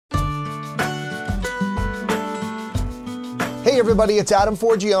Hey everybody, it's Adam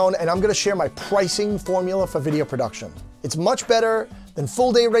Forgione, and I'm going to share my pricing formula for video production. It's much better than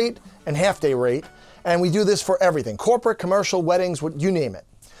full day rate and half day rate, and we do this for everything, corporate, commercial, weddings, you name it.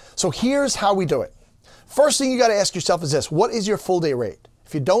 So here's how we do it. First thing you got to ask yourself is this: what is your full day rate?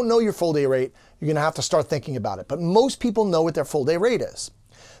 If you don't know your full day rate, you're going to have to start thinking about it, but most people know what their full day rate is.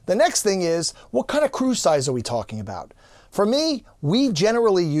 The next thing is, what kind of crew size are we talking about? For me, we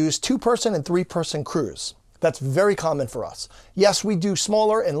generally use 2-person and 3-person crews. That's very common for us. Yes, we do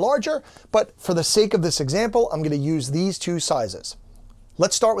smaller and larger, but for the sake of this example, I'm going to use these two sizes.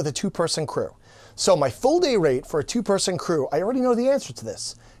 Let's start with a 2-person crew. So my full day rate for a 2-person crew, I already know the answer to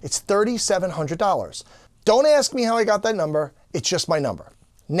this. It's $3,700. Don't ask me how I got that number. It's just my number.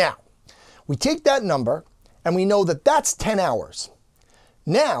 Now, we take that number and we know that that's 10 hours.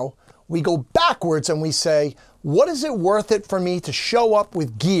 Now, we go backwards and we say, what is it worth it for me to show up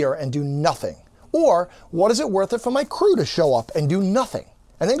with gear and do nothing? Or what is it worth it for my crew to show up and do nothing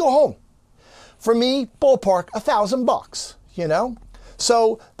and then go home? For me, ballpark, $1,000, you know?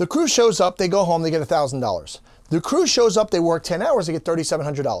 So the crew shows up, they go home, they get $1,000. The crew shows up, they work 10 hours, they get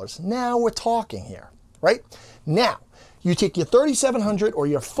 $3,700. Now we're talking here, right? Now, you take your $3,700 or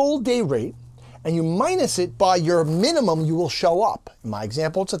your full day rate and you minus it by your minimum you will show up. In my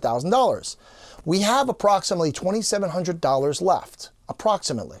example, it's $1,000. We have approximately $2,700 left,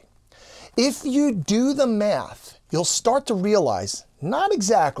 approximately. If you do the math, you'll start to realize, not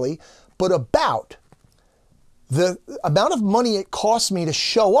exactly, but about the amount of money it costs me to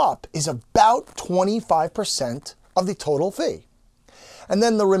show up is about 25% of the total fee. And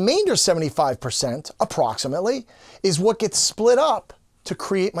then the remainder 75%, approximately, is what gets split up to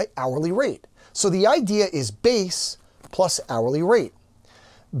create my hourly rate. So the idea is base plus hourly rate.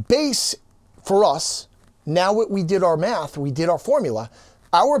 Base for us, now that we did our math, we did our formula,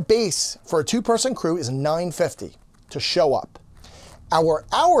 our base for a 2-person crew is $950 to show up. Our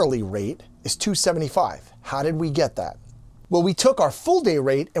hourly rate is $275. How did we get that? Well, we took our full day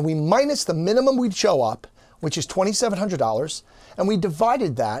rate and we minus the minimum we'd show up, which is $2,700, and we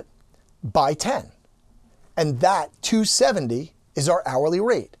divided that by 10. And that $270 is our hourly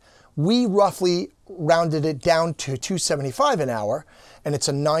rate. We roughly rounded it down to $275 an hour, and it's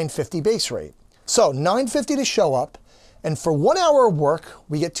a $950 base rate. So $950 to show up, and for 1 hour of work,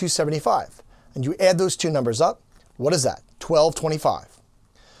 we get $275. And you add those two numbers up, what is that? $1,225.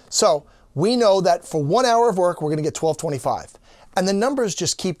 So we know that for 1 hour of work, we're going to get $1,225. And the numbers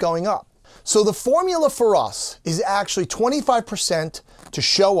just keep going up. So the formula for us is actually 25% to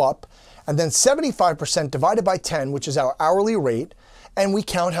show up, and then 75% divided by 10, which is our hourly rate, and we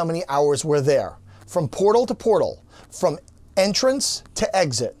count how many hours we're there, from portal to portal, from entrance to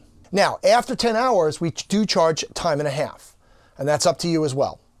exit. Now, after 10 hours, we do charge time and a half, and that's up to you as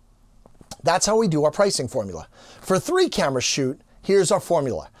well. That's how we do our pricing formula. For a 3-camera shoot, here's our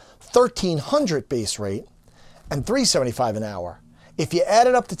formula: $1,300 base rate and $375 an hour. If you add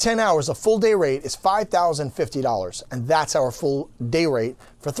it up to 10 hours, a full day rate is $5,050, and that's our full day rate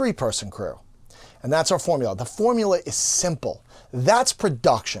for 3-person crew. And that's our formula. The formula is simple. That's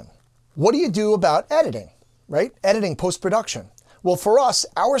production. What do you do about editing, right? Editing, post-production. Well, for us,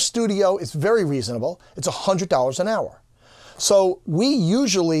 our studio is very reasonable. It's $100 an hour. So we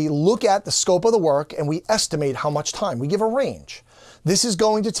usually look at the scope of the work and we estimate how much time. We give a range. This is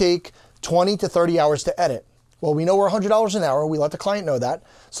going to take 20 to 30 hours to edit. Well, we know we're $100 an hour. We let the client know that.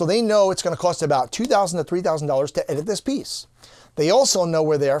 So they know it's going to cost about $2,000 to $3,000 to edit this piece. They also know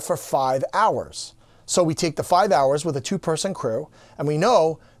we're there for 5 hours. So we take the 5 hours with a 2-person crew, and we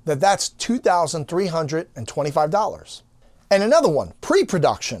know that that's $2,325. And another one,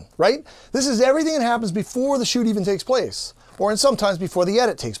 pre-production, right? This is everything that happens before the shoot even takes place, or sometimes before the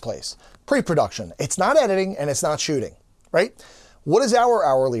edit takes place. Pre-production. It's not editing and it's not shooting, right? What is our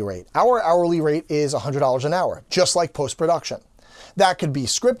hourly rate? Our hourly rate is $100 an hour, just like post-production. That could be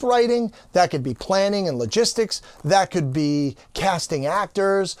script writing, that could be planning and logistics, that could be casting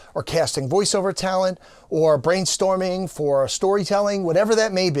actors or casting voiceover talent or brainstorming for storytelling, whatever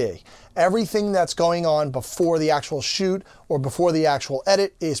that may be. Everything that's going on before the actual shoot or before the actual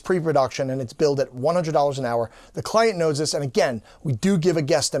edit is pre-production, and it's billed at $100 an hour. The client knows this, and again, we do give a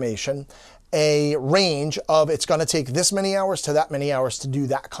guesstimation, a range of it's going to take this many hours to that many hours to do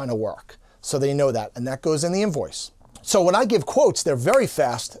that kind of work. So they know that, and that goes in the invoice. So when I give quotes, they're very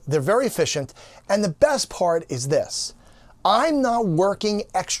fast, they're very efficient, and the best part is this: I'm not working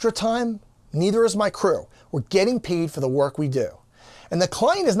extra time, neither is my crew. We're getting paid for the work we do. And the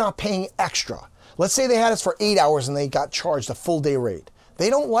client is not paying extra. Let's say they had us for 8 hours and they got charged a full day rate.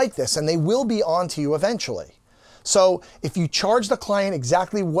 They don't like this, and they will be on to you eventually. So if you charge the client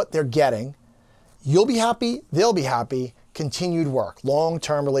exactly what they're getting, you'll be happy, they'll be happy, continued work,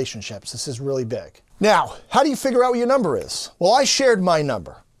 long-term relationships. This is really big. Now, how do you figure out what your number is? Well, I shared my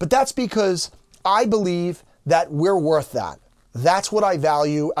number, but that's because I believe that we're worth that. That's what I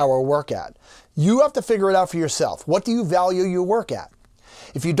value our work at. You have to figure it out for yourself. What do you value your work at?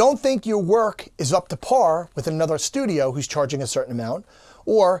 If you don't think your work is up to par with another studio who's charging a certain amount,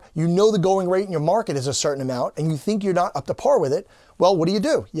 or you know the going rate in your market is a certain amount and you think you're not up to par with it, well, what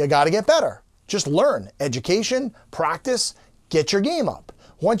do? You got to get better. Just learn. Education, practice, get your game up.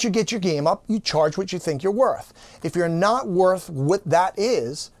 Once you get your game up, you charge what you think you're worth. If you're not worth what that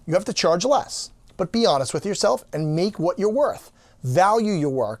is, you have to charge less. But be honest with yourself and make what you're worth. Value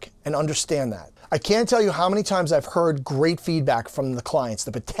your work and understand that. I can't tell you how many times I've heard great feedback from the clients,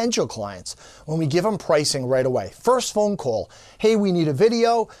 the potential clients, when we give them pricing right away. First phone call, hey, we need a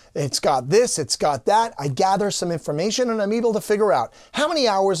video, it's got this, it's got that. I gather some information and I'm able to figure out how many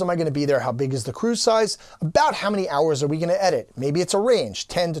hours am I gonna be there, how big is the crew size, about how many hours are we gonna edit. Maybe it's a range,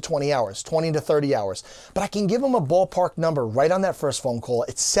 10 to 20 hours, 20 to 30 hours. But I can give them a ballpark number right on that first phone call.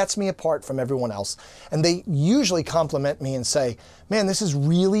 It sets me apart from everyone else. And they usually compliment me and say, man, this is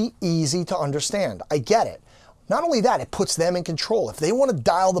really easy to understand. I get it. Not only that, it puts them in control. If they want to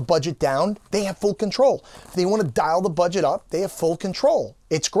dial the budget down, they have full control. If they want to dial the budget up, they have full control.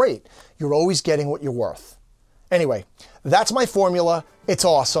 It's great. You're always getting what you're worth. Anyway, that's my formula. It's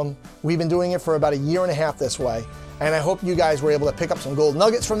awesome. We've been doing it for about 1.5 years this way, and I hope you guys were able to pick up some gold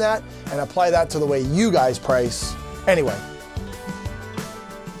nuggets from that and apply that to the way you guys price. Anyway,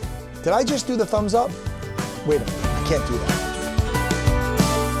 did I just do the thumbs up? Wait a minute, I can't do that.